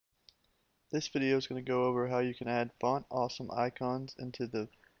This video is going to go over how you can add font awesome icons into the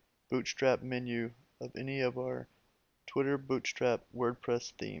Bootstrap menu of any of our Twitter Bootstrap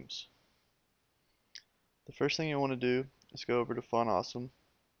WordPress themes. The first thing you want to do is go over to Font Awesome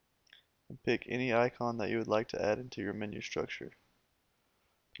and pick any icon that you would like to add into your menu structure.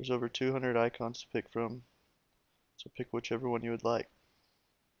 There's over 200 icons to pick from, so pick whichever one you would like.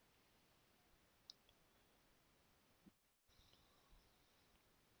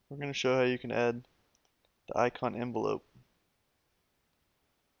 We're going to show how you can add the icon envelope.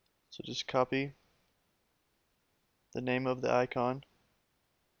 So just copy the name of the icon,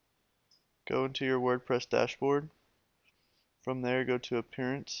 go into your WordPress dashboard. From there, go to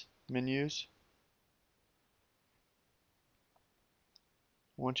Appearance, Menus.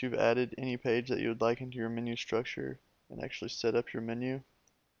 Once you've added any page that you would like into your menu structure and actually set up your menu,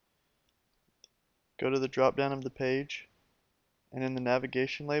 go to the drop down of the page and in the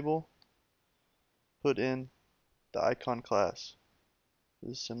navigation label, put in the icon class.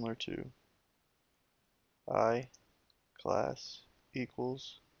 This is similar to I class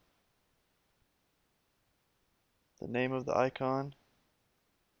equals the name of the icon,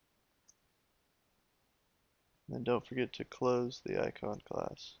 and then don't forget to close the icon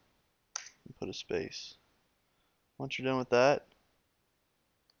class and put a space. Once you're done with that,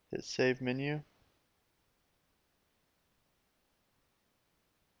 hit Save Menu.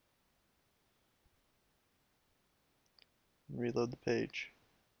 And reload the page.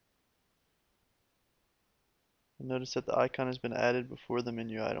 And notice that the icon has been added before the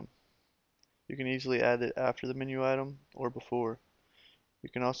menu item. You can easily add it after the menu item or before. You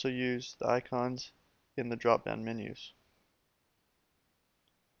can also use the icons in the drop down menus.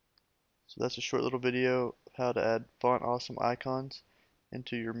 So that's a short little video of how to add font awesome icons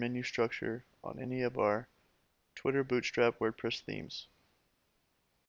into your menu structure on any of our Twitter Bootstrap WordPress themes.